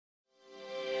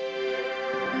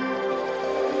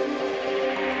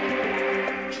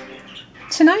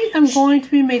Tonight I'm going to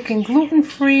be making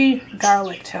gluten-free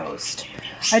garlic toast.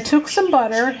 I took some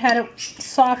butter, had it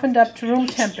softened up to room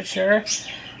temperature,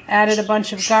 added a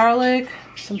bunch of garlic,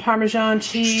 some Parmesan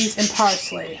cheese, and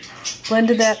parsley.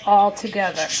 Blended that all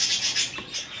together.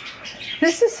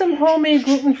 This is some homemade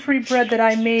gluten-free bread that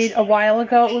I made a while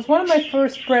ago. It was one of my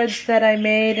first breads that I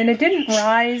made, and it didn't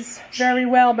rise very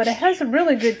well, but it has a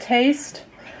really good taste.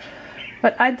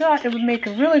 But I thought it would make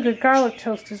a really good garlic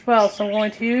toast as well, so I'm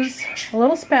going to use a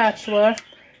little spatula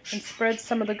and spread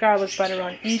some of the garlic butter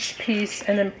on each piece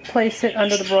and then place it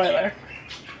under the broiler.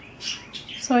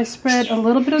 So I spread a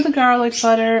little bit of the garlic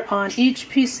butter on each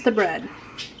piece of the bread.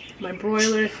 My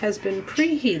broiler has been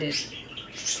preheated.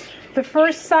 The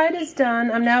first side is done.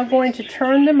 I'm now going to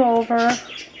turn them over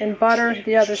and butter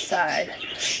the other side.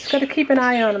 Just got to keep an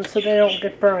eye on them so they don't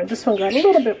get burned. This one got a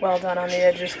little bit well done on the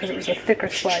edges because it was a thicker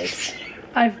slice.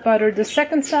 I've buttered the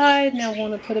second side. Now I'm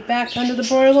going to put it back under the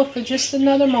broiler for just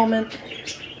another moment.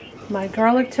 My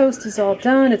garlic toast is all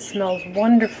done. It smells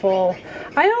wonderful.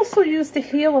 I also used the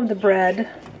heel of the bread.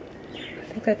 I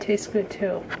think that tastes good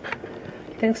too.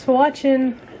 Thanks for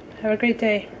watching. Have a great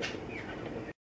day.